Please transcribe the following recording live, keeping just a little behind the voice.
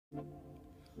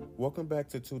Welcome back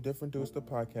to Two Different Dudes, the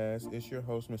podcast. It's your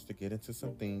host, Mr. Get Into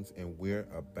Some Things, and we're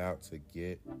about to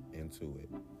get into it.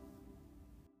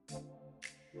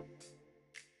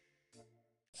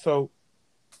 So,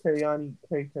 Kayani,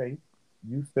 KK,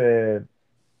 you said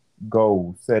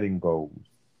goals, setting goals,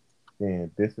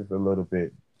 and this is a little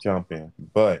bit jumping,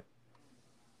 but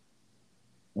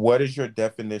what is your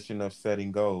definition of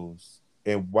setting goals,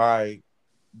 and why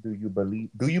do you believe?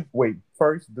 Do you wait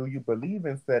first? Do you believe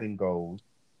in setting goals,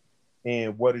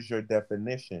 and what is your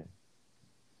definition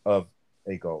of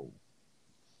a goal?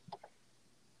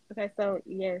 Okay, so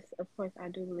yes, of course, I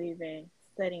do believe in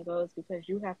setting goals because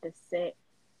you have to set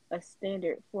a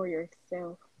standard for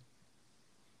yourself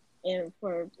and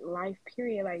for life,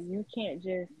 period. Like, you can't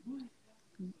just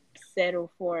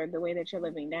settle for the way that you're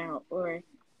living now or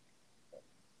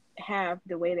have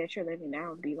the way that you're living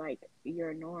now be like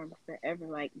your norm forever.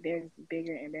 Like, there's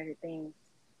bigger and better things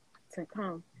to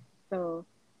come. So,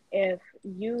 if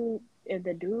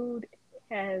the dude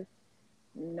has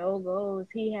no goals.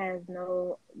 He has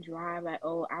no drive. Like,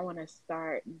 oh, I want to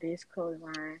start this clothing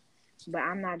line, but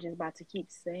I'm not just about to keep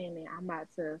saying it. I'm about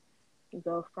to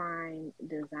go find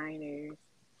designers,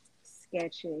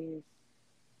 sketches,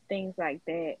 things like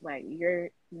that. Like, you're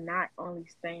not only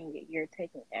saying it, you're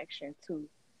taking action to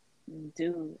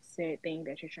do said thing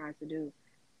that you're trying to do.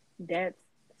 That's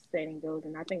setting goals,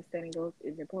 and I think setting goals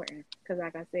is important because,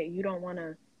 like I said, you don't want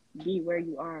to be where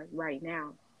you are right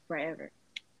now forever.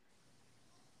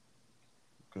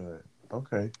 Good.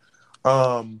 Okay.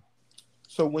 Um,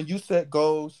 so when you set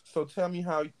goals, so tell me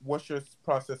what's your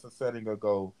process of setting a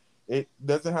goal? It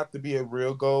doesn't have to be a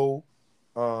real goal.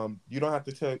 You don't have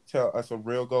to tell us a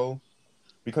real goal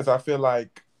because I feel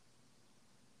like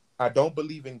I don't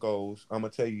believe in goals. I'm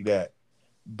gonna tell you that,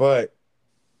 but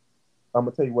I'm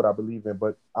gonna tell you what I believe in.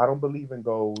 But I don't believe in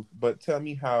goals. But tell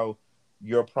me how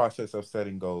your process of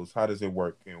setting goals. How does it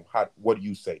work? And what do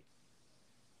you say?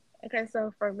 Okay,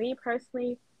 so for me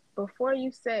personally, before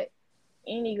you set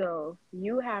any goal,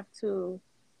 you have to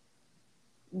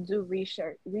do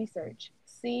research.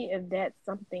 See if that's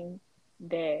something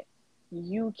that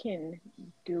you can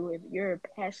do, if you're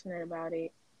passionate about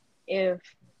it, if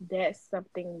that's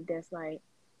something that's like,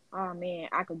 oh man,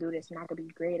 I could do this and I could be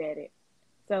great at it.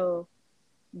 So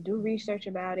do research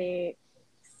about it,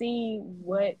 see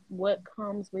what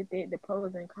comes with it, the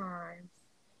pros and cons.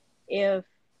 If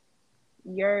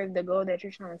the goal that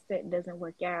you're trying to set doesn't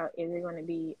work out, is it going to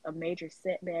be a major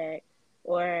setback?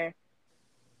 Or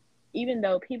even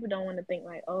though people don't want to think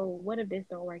like, oh, what if this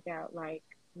don't work out? Like,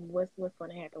 what's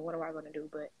going to happen? What am I going to do?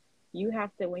 But you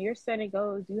have to, when you're setting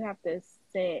goals, you have to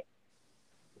set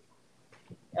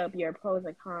up your pros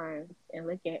and cons and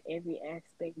look at every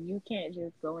aspect. You can't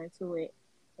just go into it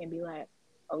and be like,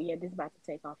 oh yeah, this is about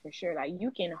to take off for sure. Like, you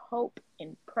can hope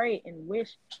and pray and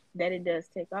wish that it does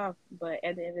take off, but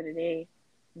at the end of the day,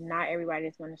 not everybody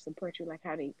is going to support you like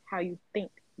how you think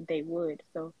they would.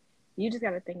 So you just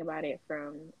got to think about it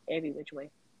from every which way.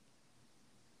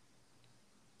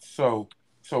 So,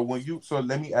 so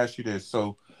let me ask you this.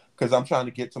 So, because I'm trying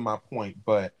to get to my point,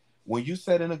 but when you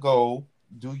set in a goal,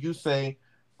 do you say,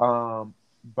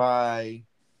 by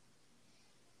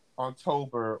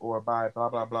October or by blah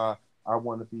blah blah, I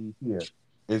want to be here?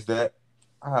 Is that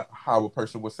how a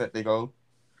person would set their goal?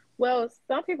 Well,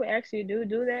 some people actually do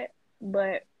that,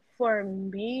 but for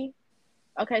me,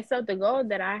 okay, so the goal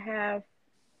that I have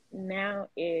now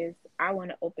is I want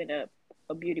to open up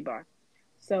a beauty bar.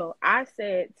 So I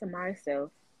said to myself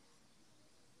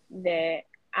that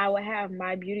I would have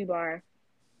my beauty bar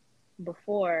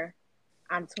before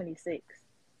I'm 26.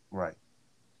 Right.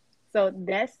 So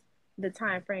that's the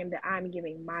time frame that I'm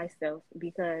giving myself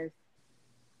because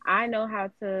I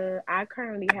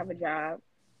currently have a job.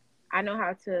 I know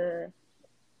how to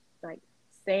like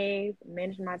save,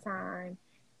 manage my time,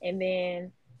 and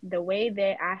then the way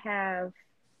that I have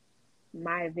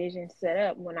my vision set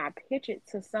up when I pitch it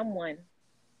to someone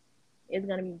is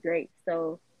going to be great.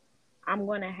 So I'm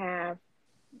going to have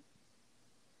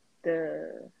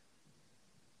the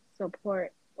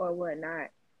support or whatnot.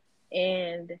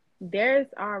 And there's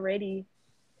already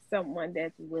someone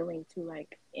that's willing to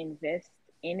like invest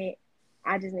in it.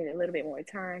 I just need a little bit more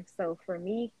time. So for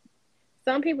me,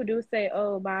 some people do say,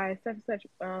 oh, by such and such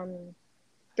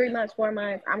 3 months, 4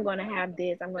 months, I'm gonna have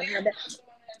this, I'm gonna have that.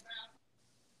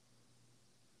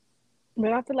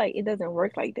 But I feel like it doesn't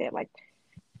work like that. Like,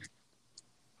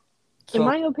 in So,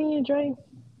 my opinion, Dre,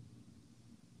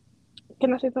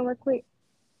 can I say something real quick?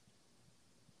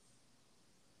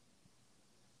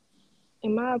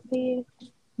 In my opinion,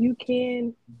 you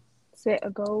can set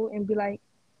a goal and be like,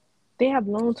 they have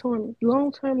long term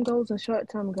goals and short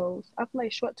term goals. I feel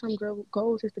like short term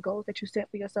goals is the goals that you set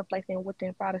for yourself, like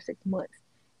within 5 to 6 months,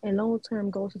 and long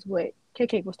term goals is what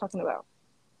KK was talking about.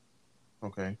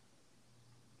 Okay.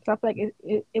 So I feel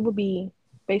like it would be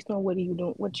based on what are you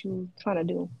doing, what you trying to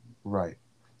do. Right.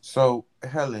 So,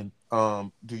 Helen,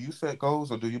 do you set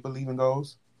goals or do you believe in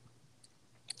goals?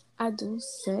 I do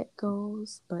set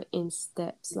goals, but in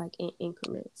steps, like in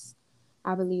increments.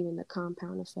 I believe in the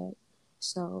compound effect.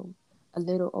 So a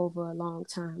little over a long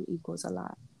time equals a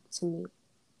lot to me.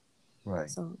 Right.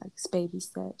 So like baby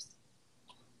steps.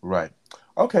 Right.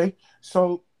 Okay.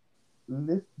 So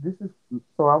this is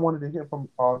so I wanted to hear from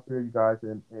all three of you guys,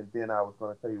 and then I was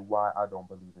going to tell you why I don't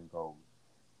believe in goals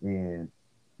and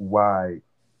why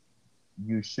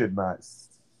you should not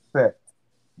set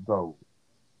goals.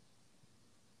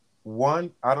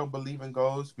 One, I don't believe in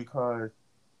goals because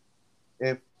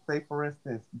if, say, for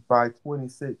instance, by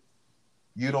 26,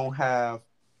 you don't have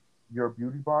your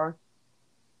beauty bar,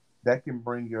 that can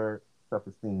bring your self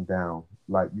esteem down.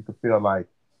 Like you could feel like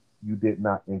you did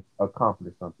not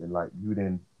accomplish something. Like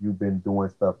you've been doing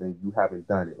stuff and you haven't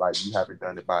done it. Like you haven't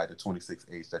done it by the 26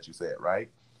 age that you said, right?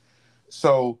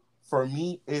 So for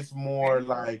me, it's more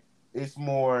like it's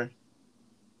more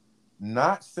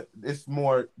not. It's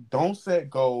more don't set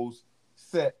goals,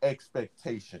 set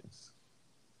expectations.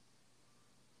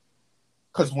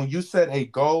 Because when you set a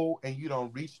goal and you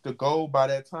don't reach the goal by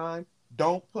that time,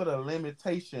 don't put a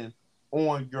limitation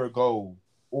on your goal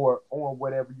or on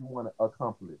whatever you want to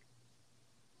accomplish.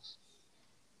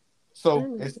 I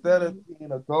So instead of understand.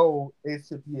 being a goal, it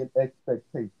should be an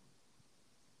expectation.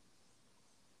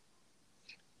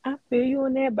 I feel you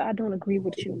on that, but I don't agree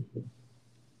with you.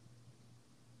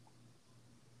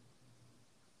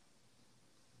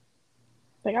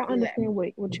 Like I understand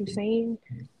what you're saying,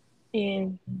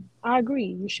 and I agree.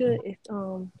 You should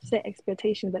set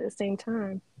expectations, but at the same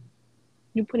time,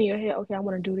 you put in your head, okay, I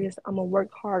want to do this. I'm gonna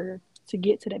work harder to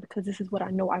get to that because this is what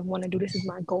I know I want to do. This is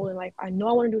my goal in life. I know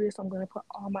I want to do this. So I'm gonna put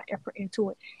all my effort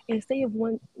into it. And say if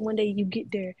one day you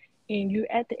get there and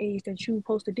you're at the age that you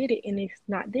supposed to did it and it's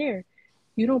not there,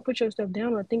 you don't put yourself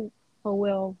down or think, oh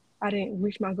well, I didn't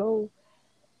reach my goal.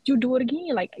 You do it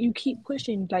again. Like you keep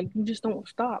pushing. Like you just don't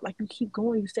stop. Like you keep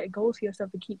going. You set goals for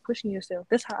yourself to keep pushing yourself.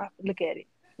 That's how I look at it.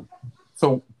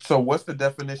 So what's the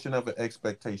definition of an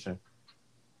expectation?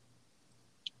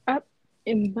 I,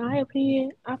 in my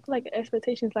opinion, I feel like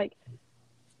expectations like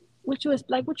what you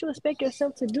expect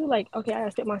yourself to do. Like okay, I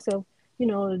expect myself,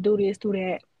 to do this, do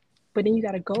that, but then you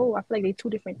gotta go. I feel like they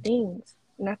two different things,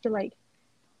 and I feel like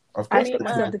Of I course, expect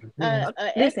they're two myself to different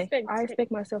things. listen. I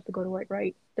expect myself to go to work,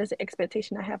 right? That's an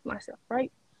expectation I have for myself,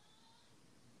 right?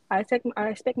 I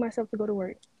expect myself to go to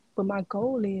work, but my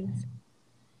goal is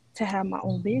to have my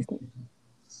own business.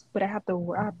 But I have to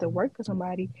work for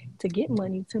somebody to get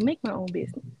money to make my own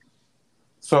business.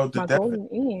 So My goal in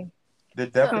the end, the huh?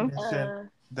 definition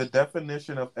the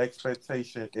definition of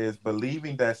expectation is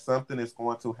believing that something is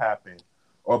going to happen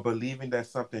or believing that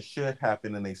something should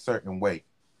happen in a certain way.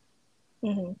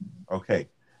 Hmm. Okay.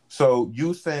 So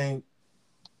you saying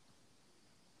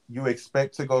you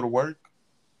expect to go to work,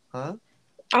 huh?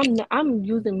 I'm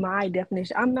using my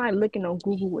definition. I'm not looking on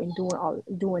Google and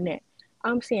doing that.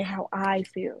 I'm saying how I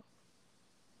feel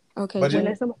Okay, But when Jay.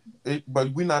 there's some.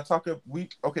 but we're not talking. We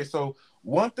okay. So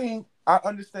one thing I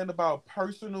understand about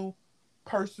personal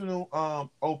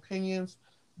opinions,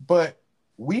 but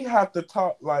we have to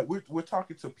talk like we're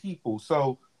talking to people.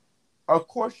 So of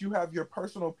course you have your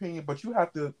personal opinion, but you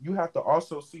have to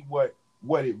also see what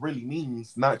it really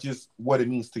means, not just what it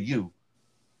means to you.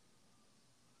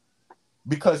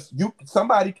 Because you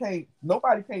somebody can't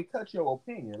nobody can't touch your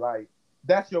opinion. Like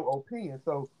that's your opinion.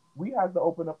 So we have to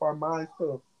open up our minds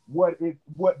to what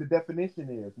the definition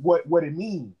is, what it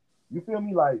means. You feel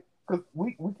me? Like because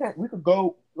we can't we could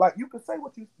go like you could say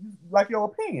what you like your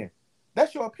opinion.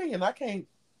 That's your opinion. I can't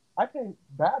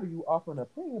battle you off an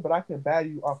opinion, but I can battle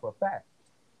you off a fact,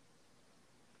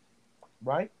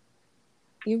 right?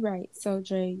 You're right. So,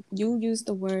 Dre, you use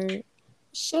the word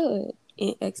should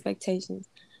in expectations.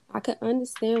 I can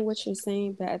understand what you're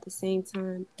saying, but at the same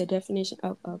time, the definition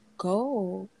of a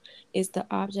goal is the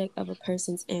object of a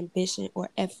person's ambition or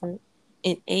effort,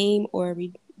 an aim or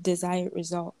a desired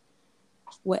result.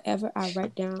 Whatever I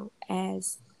write down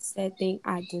as said thing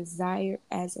I desire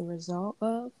as a result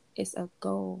of is a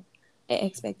goal. An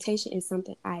expectation is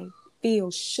something I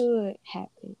feel should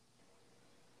happen.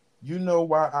 You know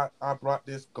why I brought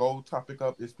this gold topic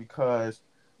up is because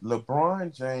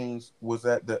LeBron James was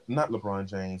at the not LeBron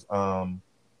James,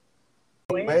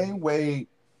 Dwayne Wade,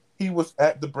 he was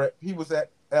at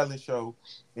Ellen show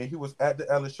and he was at the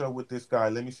Ellen show with this guy.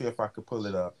 Let me see if I could pull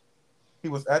it up. He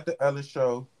was at the Ellen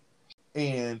show,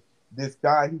 and this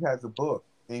guy, he has a book,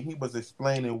 and he was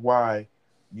explaining why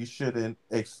you shouldn't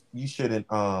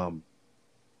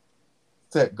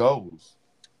set goals,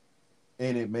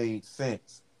 and it made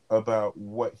sense about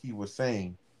what he was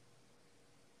saying.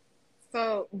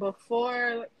 So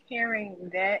before hearing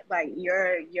that, like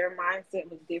your mindset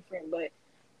was different, but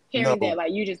hearing that, No,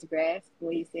 like you just grasped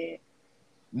what he said.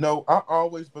 no, I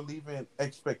always believe in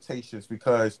expectations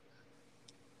because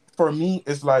for me,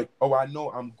 it's like, oh, I know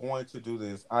I'm going to do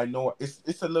this. I know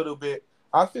it's a little bit.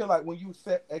 I feel like when you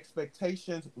set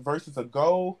expectations versus a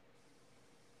goal,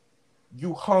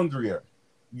 you hungrier.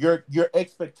 Your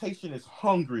expectation is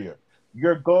hungrier.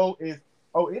 Your goal is,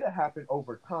 oh, it'll happen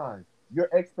over time. Your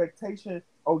expectation,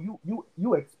 oh,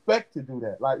 you expect to do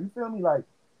that. Like you feel me? Like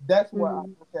that's what I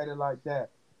Mm-hmm. look at it like that.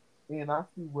 And I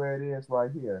see where it is right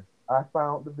here. I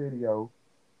found the video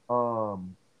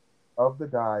um of the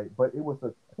guy, but it was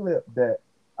a clip that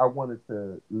I wanted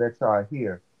to let y'all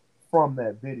hear from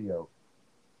that video.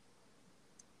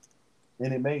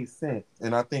 And it made sense.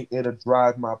 And I think it'll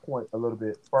drive my point a little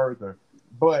bit further.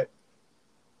 But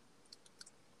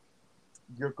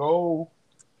your goal,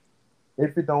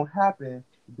 if it don't happen,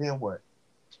 then what?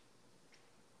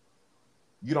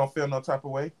 You don't feel no type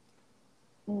of way?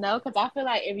 No, because I feel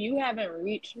like if you haven't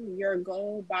reached your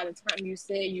goal by the time you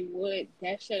said you would,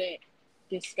 that shouldn't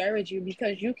discourage you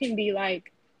because you can be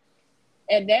like,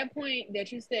 at that point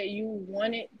that you said you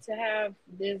wanted to have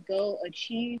this goal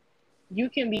achieved, you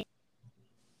can be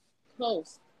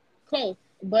close, close,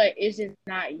 but it's just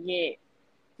not yet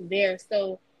there.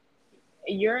 So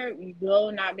your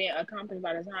goal not being accomplished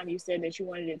by the time you said that you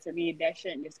wanted it to be, that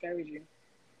shouldn't discourage you.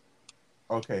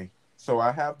 Okay. So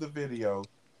I have the video.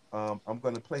 I'm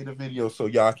gonna play the video so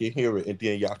y'all can hear it and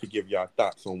then y'all can give y'all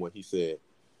thoughts on what he said.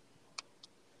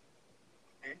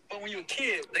 But when you're a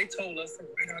kid, they told us to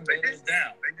write our goals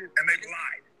down. They did, and they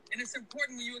lied. And it's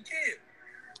important when you're a kid.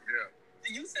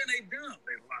 Yeah. You said they dumb.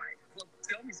 They lied. Well,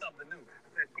 tell me something new. I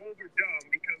said goals are dumb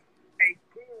because a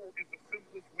goal is the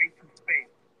simplest way to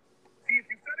fail. See, if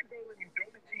you set a goal and you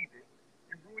don't achieve it,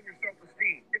 you ruin your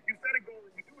self-esteem. If you set a goal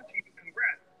and you do achieve it,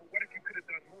 congrats. But what if you could have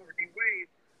done more? In ways,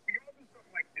 we all do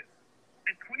something like this.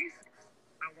 At 26,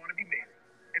 I want to be married.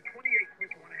 At 28, Chris,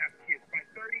 I want to have kids. By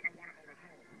 30, I want to own a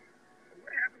home. But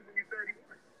what happens when you're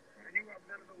 31 and you have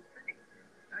none of those things?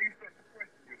 Now you start to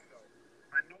question yourself.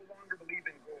 I no longer believe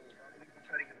in goals. I believe in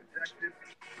setting an objective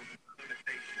with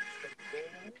limitations. The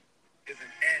goal is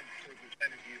an end towards this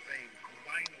energy of things.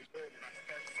 Why in the world would I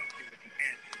start something with the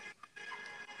end?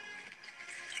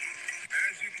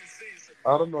 As you can see,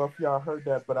 I don't know if y'all heard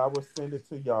that, but I will send it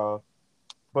to y'all.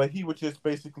 But he was just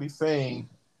basically saying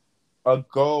a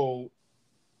goal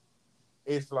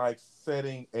is like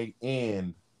setting a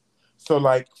end. So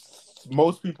like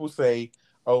most people say,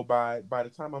 oh, by the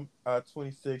time I'm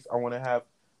 26, I want to have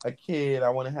a kid, I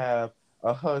want to have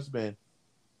a husband.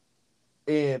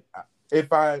 And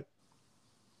if I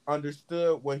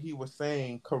understood what he was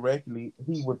saying correctly,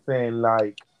 he was saying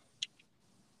like,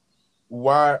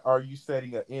 why are you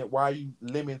setting an end? Why are you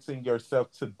limiting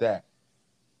yourself to that?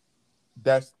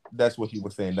 That's what he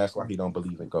was saying. That's why he don't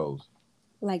believe in goals.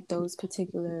 Like those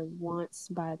particular wants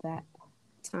by that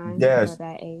time or Yes,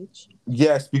 that age.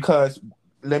 yes, because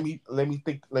let me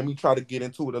try to get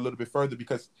into it a little bit further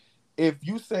because if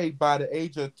you say by the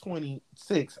age of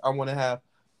 26 I want to have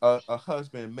a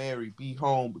husband, marry, be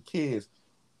home with kids,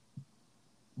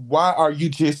 why are you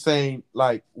just saying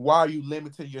like why are you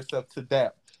limiting yourself to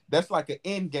that? That's like an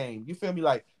end game. You feel me?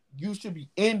 Like you should be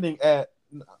ending at,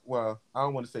 well, I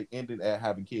don't want to say ending at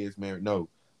having kids, married, no.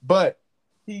 But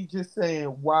he just saying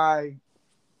why,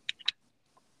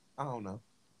 I don't know.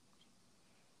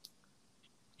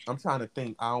 I'm trying to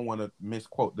think. I don't want to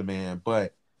misquote the man,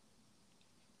 but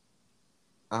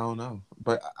I don't know.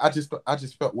 But I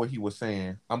just felt what he was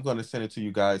saying. I'm gonna send it to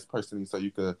you guys personally so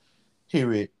you could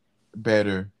hear it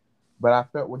better. But I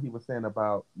felt what he was saying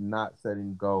about not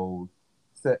setting goals,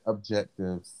 set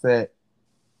objectives, set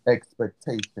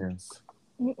expectations.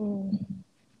 Mm-mm.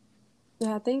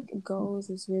 Yeah, I think goals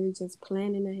is really just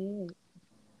planning ahead.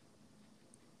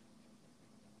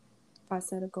 If I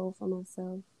set a goal for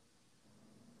myself,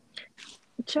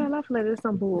 Child, I feel like there's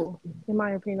some bull, in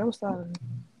my opinion. I'm sorry.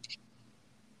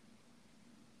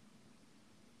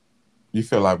 You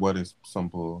feel like what is some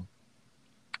bull?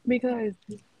 Because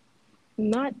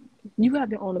not you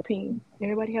have your own opinion.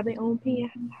 Everybody have their own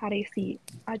opinion how they see it.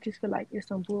 I just feel like it's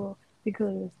some bull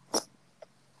because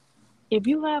if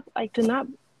you have like to not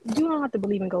you don't have to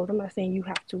believe in goals. I'm not saying you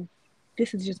have to.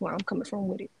 This is just where I'm coming from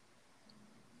with it.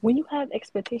 When you have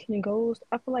expectation and goals,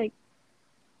 I feel like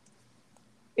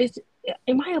it's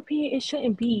in my opinion, it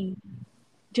shouldn't be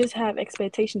just have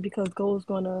expectations because goals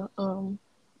gonna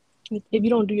if you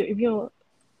don't do your if you don't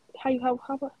how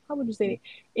would you say it?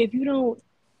 If you don't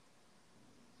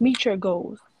meet your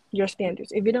goals, your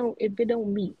standards, if it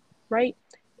don't meet, right?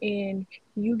 And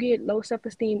you get low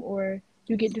self-esteem or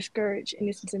you get discouraged and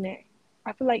this and that.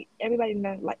 I feel like everybody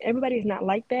is not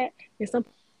like that. And some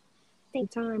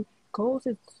time goals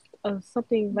is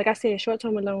something like I said, short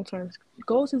term and long term.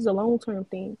 Goals is a long term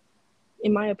thing,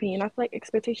 in my opinion. I feel like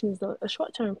expectation is a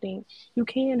short term thing. You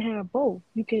can have both.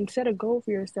 You can set a goal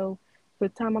for yourself. For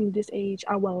the time I'm this age,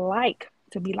 I would like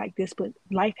to be like this, but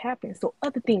life happens. So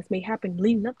other things may happen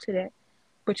leading up to that,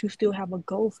 but you still have a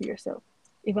goal for yourself.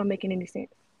 If I'm making any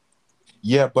sense.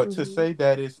 Yeah, but Mm-hmm.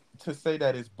 to say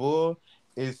that is bull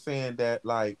is saying that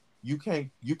like you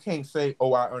can't say,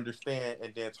 oh, I understand,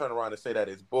 and then turn around and say that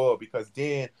it's bull, because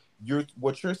then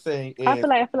what you're saying is I feel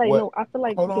like what. no. I feel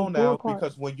like Hold the on bull now, part.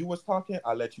 because when you was talking,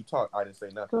 I let you talk. I didn't say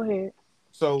Go nothing. ahead.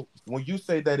 So when you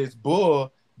say that it's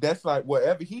bull, that's like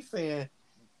whatever he's saying.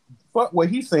 Fuck what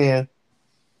he's saying.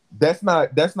 That's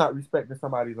not respecting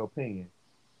somebody's opinion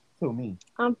to me.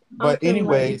 I'm But feeling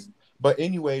like anyways, but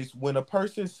anyways, when a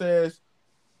person says,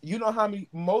 you know how many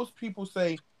most people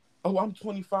say, "Oh, I'm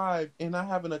 25 and I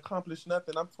haven't accomplished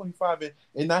nothing. I'm 25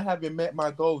 and I haven't met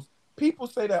my goals." People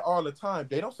say that all the time.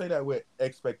 They don't say that with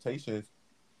expectations.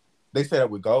 They say that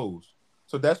with goals.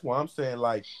 So that's why I'm saying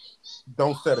like,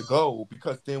 don't set a goal,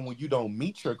 because then when you don't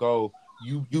meet your goal,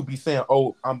 you be saying,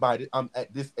 "Oh, I'm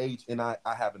at this age and I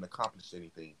haven't accomplished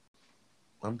anything."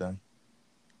 I'm done.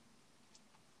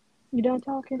 you done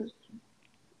talking.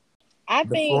 I The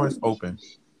floor think is open.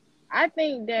 I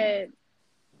think that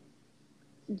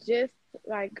just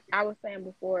like I was saying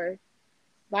before,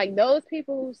 like those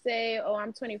people who say, "Oh,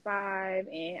 I'm 25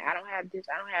 and I don't have this,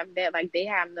 I don't have that," like they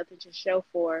have nothing to show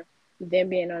for them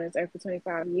being on this earth for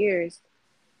 25 years.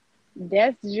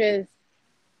 That's just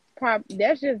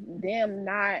that's just them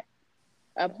not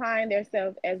applying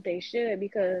themselves as they should.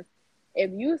 Because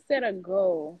if you set a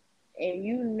goal and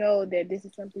you know that this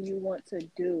is something you want to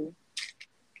do,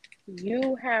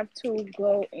 you have to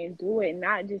go and do it,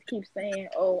 not just keep saying,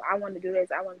 "Oh, I want to do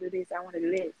this, I want to do this, I want to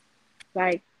do this."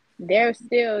 Like, there's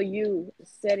still you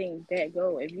setting that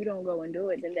goal. If you don't go and do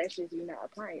it, then that's just you not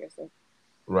applying yourself.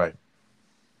 Right.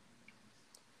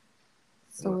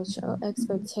 So with your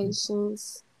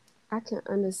expectations, I can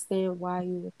understand why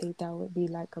you would think that would be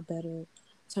like a better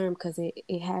term, because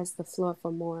it has the floor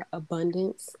for more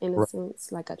abundance in a Right.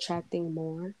 sense, like attracting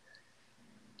more.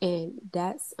 And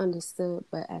that's understood.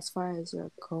 But as far as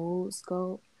your goals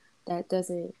go, that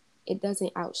doesn't it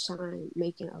doesn't outshine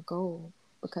making a goal,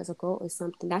 because a goal is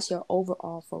something that's your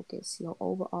overall focus, your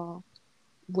overall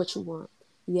what you want.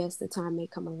 Yes, the time may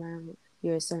come around.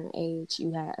 You're a certain age.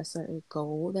 You had a certain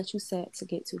goal that you set to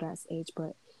get to that age,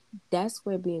 but that's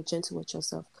where being gentle with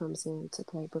yourself comes into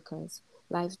play, because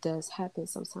life does happen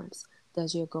sometimes.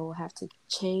 Does your goal have to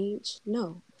change?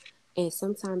 No. And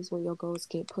sometimes when your goals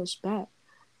get pushed back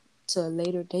to a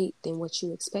later date than what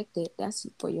you expected, that's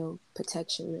for your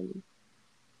protection, really.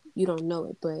 You don't know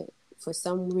it, but for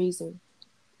some reason,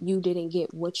 you didn't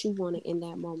get what you wanted in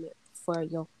that moment for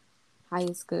your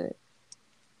highest good.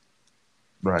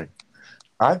 Right.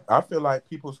 I feel like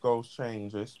people's goals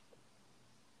changes.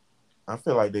 I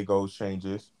feel like their goals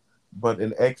changes, but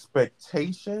an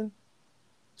expectation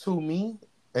to me,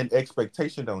 an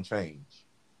expectation don't change,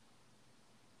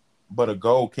 but a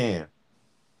goal can.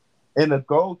 And a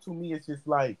goal to me is just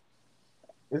like,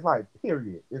 it's like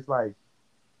period. It's like,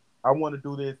 I want to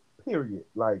do this. Period.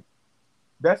 Like,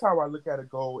 that's how I look at a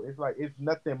goal. It's like it's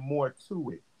nothing more to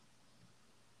it.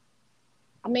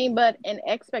 I mean, but an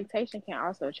expectation can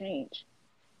also change.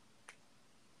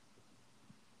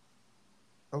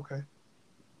 Okay.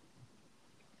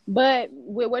 But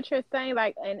with what you're saying,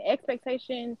 like an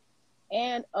expectation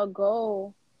and a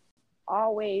goal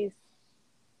always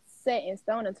set in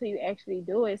stone until you actually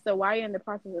do it. So while you're in the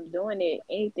process of doing it,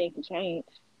 anything can change.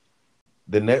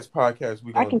 The next podcast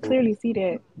I can clearly see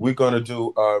that. we're gonna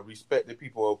do respect the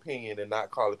people opinion and not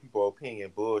call the people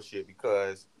opinion bullshit,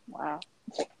 because Wow.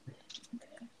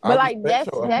 I But like respect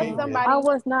that's your that's opinion. I somebody,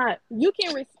 was not. you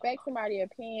can respect somebody's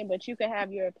opinion, but you can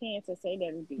have your opinion to say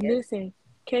that is BS. Listen,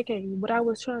 KK, what I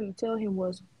was trying to tell him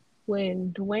was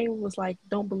when Dwayne was like,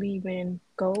 don't believe in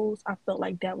goals, I felt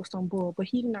like that was some bull. But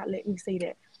he did not let me say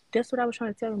that. That's what I was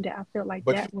trying to tell him, that I felt like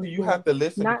But that was you have bull. to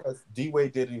listen, Not because D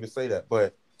Wade didn't even say that.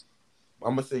 But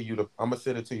I'm gonna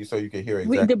send it to you so you can hear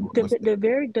we the exactly what was said. the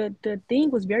very the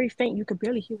thing was very faint. You could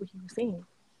barely hear what he was saying.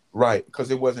 Right,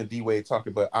 because it wasn't D Wade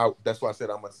talking, but that's why I said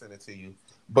I'm gonna send it to you.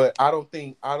 But I don't.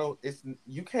 It's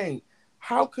you can't.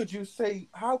 How could you say?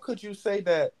 How could you say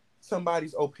that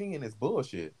somebody's opinion is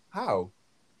bullshit? How?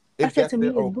 I if said that's to me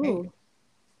their it's opinion. bull.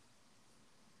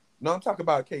 No, I'm talking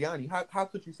about Kayani. How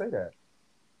could you say that?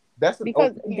 That's an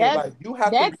because opinion. Like you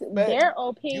have to that's respect. their You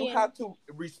opinion. have to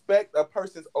respect a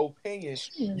person's opinion.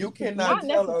 Shit. You cannot Not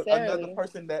tell another necessarily.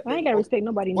 person that I they. ain't gotta respect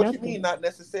nobody What you nothing. mean? Not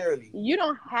necessarily. You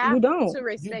don't have You don't. to You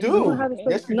respect You don't people's do. have respect.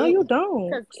 Yes, you opinion. No, you do. don't.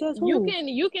 Because Says you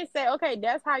who? can say, okay,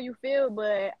 that's how you feel,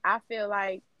 but I feel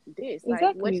like this. Like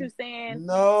what Exactly. you saying to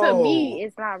No, me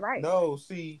is not right. no.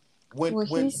 See, when What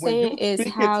when he's when saying you is speak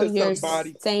it how to you're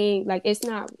somebody, saying. Like it's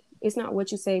not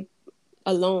what you say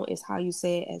alone. It's how you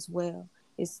say it as well.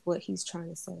 Is what he's trying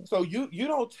to say. so you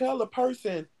don't tell a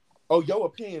person, oh, your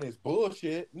opinion is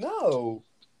bullshit. No,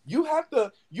 you have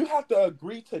to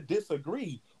agree to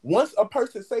disagree. Once a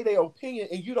person say their opinion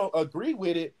and you don't agree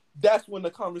with it, that's when the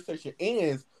conversation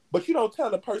ends. But you don't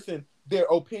tell a person their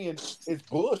opinion is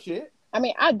bullshit. I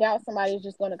mean, I doubt somebody's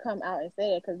just going to come out and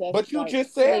say it because that's But you like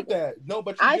just slick. said that. No,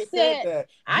 but you I just said said that.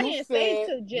 I You didn't say said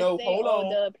to just no. say, Hold "Oh, on.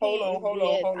 the Hold opinion on. is Hold on.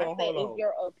 BS." Hold I on. said Hold it's on.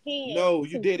 your opinion No,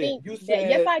 you to didn't. think You that.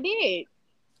 Yes, said I did.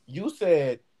 you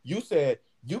said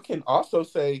you can also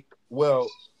say, well,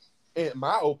 in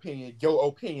my opinion, your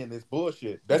opinion is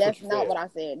bullshit. That's what That's you not said. what I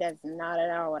said. That's not at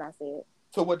all what I said.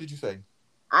 So what did you say?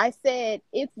 I said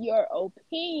it's your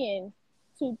opinion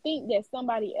to think that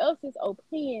somebody else's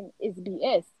opinion is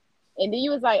BS. And then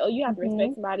you was like, "Oh, you have to Mm-hmm.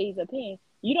 respect somebody's opinion."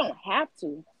 You don't have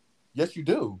to. Yes, you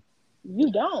do.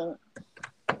 You don't.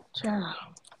 Child.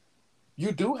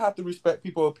 You do have to respect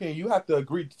people's opinion. You have to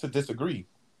agree to disagree.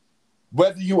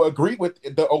 Whether you agree with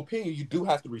the opinion, you do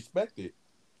have to respect it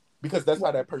because that's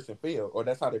how that person feels or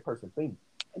that's how that person thinks.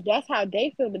 That's how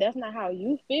they feel, but that's not how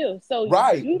you feel. So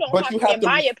Right, you don't but have you to, have in to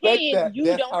my respect opinion, that. you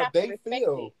That's don't how have to they respect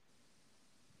feel. it.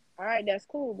 All right, that's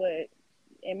cool, but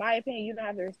in my opinion, you don't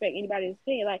have to respect anybody's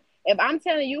opinion. Like if I'm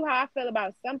telling you how I feel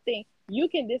about something, you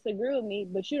can disagree with me,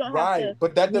 but you don't have to Right,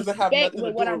 but that doesn't have respect nothing to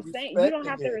with do what with I'm saying. You don't respecting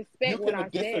have to it. You respect what can I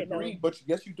said disagree, though. but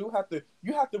yes, you do have to.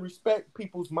 You have to respect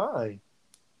people's mind.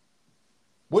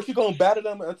 What you gonna battle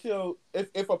them until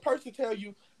if a person tell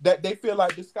you that they feel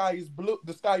like the sky is blue,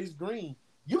 the sky is green,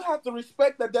 you have to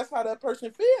respect that. That's how that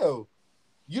person feel.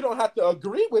 You don't have to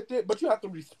agree with it, but you have to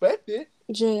respect it.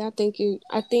 Jay, I think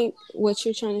what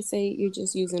you're trying to say, you're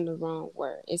just using the wrong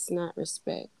word. It's not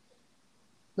respect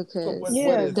So because what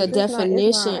Yeah, is the because it? it's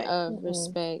definition not. of Mm-mm.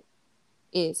 respect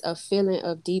is a feeling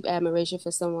of deep admiration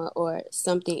for someone or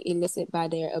something elicited by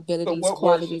their So abilities, what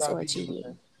word should qualities, I or be achievement.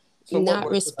 using? So what Not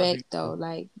word should I be respect though. using?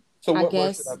 Like So I what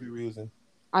word should I guess be using?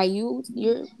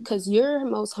 you're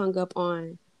most hung up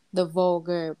on the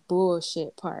vulgar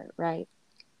bullshit part, right?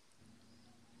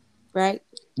 Right?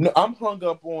 No, I'm hung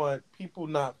up on people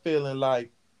not feeling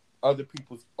like other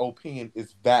people's opinion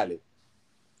is valid.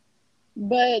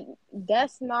 But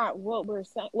that's not what we're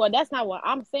saying. Well, that's not what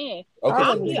I'm saying. Okay, I'll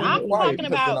so let me then say you be I'm what quiet talking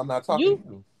because then about I'm not talking to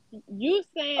you. you. You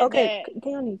saying Okay, that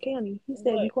Keone, he said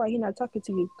be what? quiet. He not talking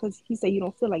to you because he said you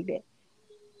don't feel like that.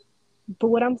 But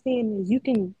what I'm saying is you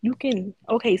can.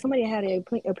 Okay, somebody had an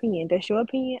opinion. That's your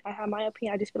opinion. I have my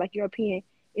opinion. I just feel like your opinion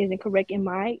isn't correct in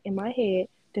my head.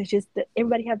 That's just that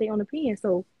everybody have their own opinion.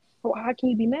 So how can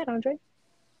you be mad, Andre?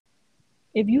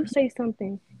 If you say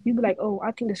something, you be like, oh,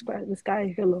 I think the sky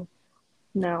is yellow.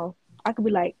 Now I could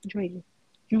be like, Dre,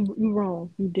 you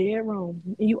wrong. You dead wrong.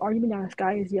 And you argue me down. The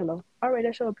sky is yellow. All right,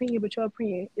 that's your opinion, but your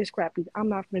opinion is crappy. I'm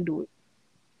not gonna do it.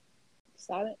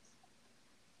 Silence.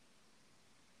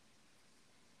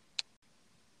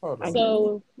 Hold I on. guess.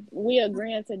 So we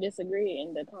agreeing to disagree,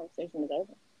 and the conversation is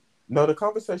over. No, the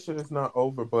conversation is not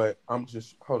over, but I'm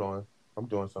just hold on. I'm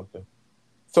doing something.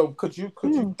 So could you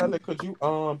Hmm. tell it? Could you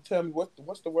tell me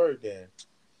what's the word then?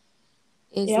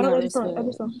 It's Yeah, I don't. not I just don't. I respect.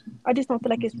 just don't. I just don't feel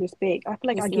like it's respect. I feel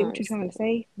like I It's get not what you're trying to respect.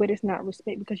 say, but it's not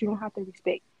respect because you don't have to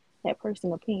respect that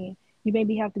person's opinion. You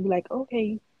maybe have to be like,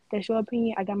 okay, that's your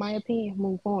opinion. I got my opinion.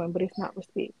 Move on, but it's not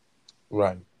respect.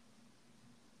 Right.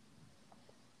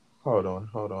 Hold on.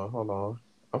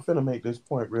 I'm finna make this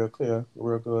point real clear,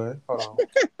 real good. Hold on.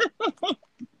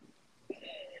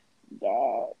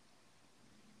 God.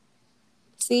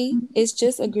 See, it's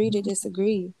just agree to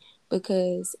disagree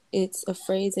because it's a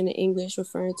phrase in the English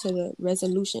referring to the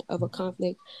resolution of a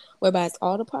conflict whereby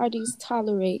all the parties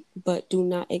tolerate but do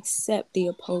not accept the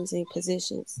opposing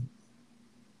positions.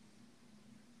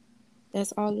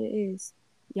 That's all it is.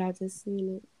 Y'all just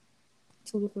seen it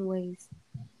two different ways.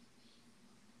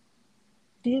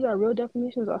 These are real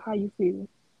definitions of how you feel.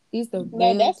 These the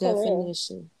No, real that's for real.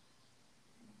 definition.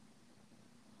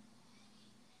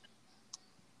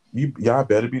 Y'all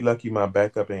better be lucky my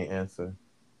backup ain't answer.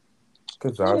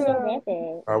 Cause Who is your Child,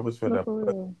 backup? I was no, finna for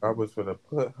put real. I was finna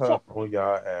put her So, on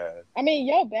y'all ass. I mean,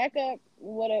 your backup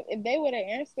would have if they would have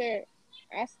answered.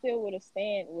 I still would have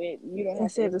stand with you don't And have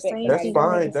to said the respect same That's somebody thing I had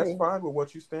fine. to opinion. That's say. fine with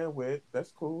what you stand with.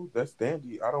 That's cool. That's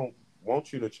dandy. I don't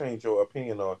want you to change your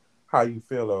opinion on how you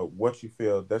feel or what you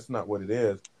feel. That's not what it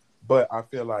is. But I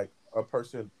feel like a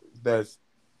person that's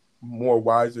more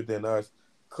wiser than us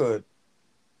could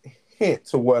hint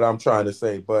to what I'm trying to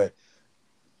say. But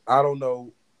I don't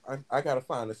know. I gotta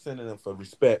find a synonym for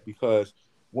respect because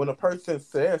when a person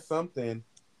says something,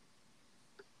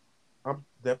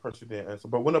 that person didn't answer.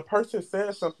 But when a person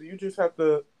says something, you just have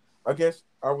to, I guess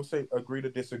I would say, agree to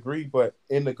disagree. But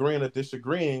in agreeing to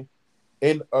disagreeing,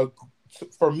 and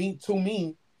for me, to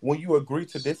me, when you agree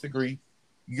to disagree,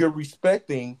 you're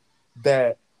respecting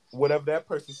that whatever that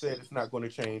person said is not going to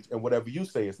change, and whatever you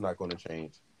say is not going to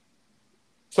change.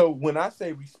 So when I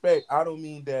say respect, I don't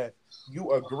mean that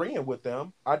you agreeing with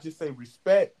them. I just say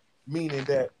respect, meaning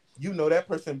that you know that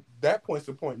person, that point's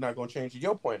the point not going to change, and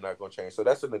your point not going to change. So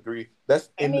that's an agree. That's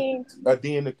I in mean,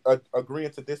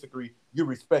 agreeing to disagree. You're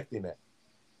respecting that.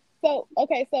 so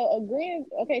okay, so agreeing.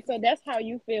 Okay, so that's how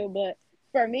you feel, but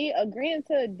for me, agreeing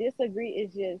to disagree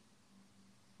is just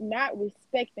not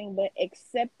respecting, but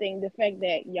accepting the fact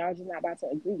that y'all just not about to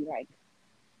agree. Like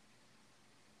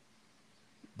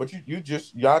But you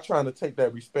just y'all trying to take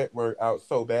that respect word out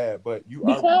so bad, but you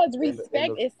are because in respect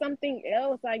the is something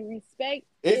else. Like respect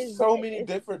it's is so many it's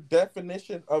different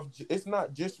definition of it's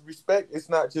not just respect. It's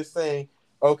not just saying,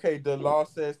 okay, the law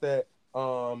says that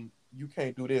you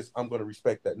can't do this, I'm going to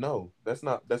respect that. No, that's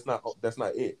not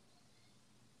it.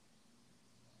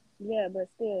 yeah, but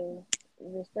still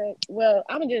respect. Well,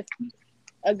 I'm gonna just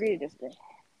agree to disagree.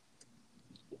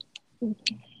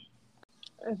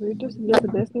 Agree, that's the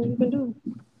best thing you can do.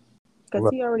 Because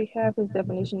Right. he already have his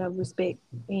definition of respect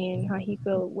and how he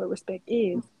feel what respect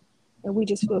is. And we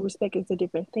just feel respect is a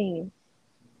different thing.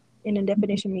 And the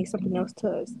definition means something else to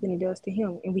us than it does to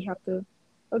him. And we have to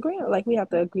agree. Like we have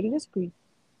to agree to disagree.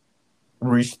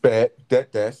 Respect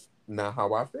that's not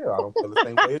how I feel. I don't feel the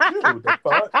same way as you. The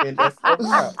fuck, and that's a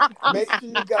wrap. Make sure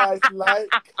you guys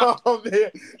like,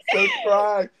 comment,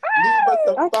 subscribe, leave us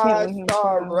a I can't five with him,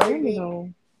 star child. Let me rating go.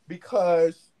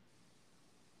 because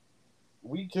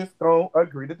we just don't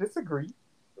agree to disagree.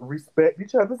 Respect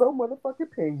each other's own motherfucking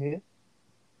opinion,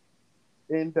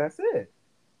 and that's it.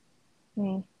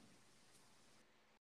 Hmm.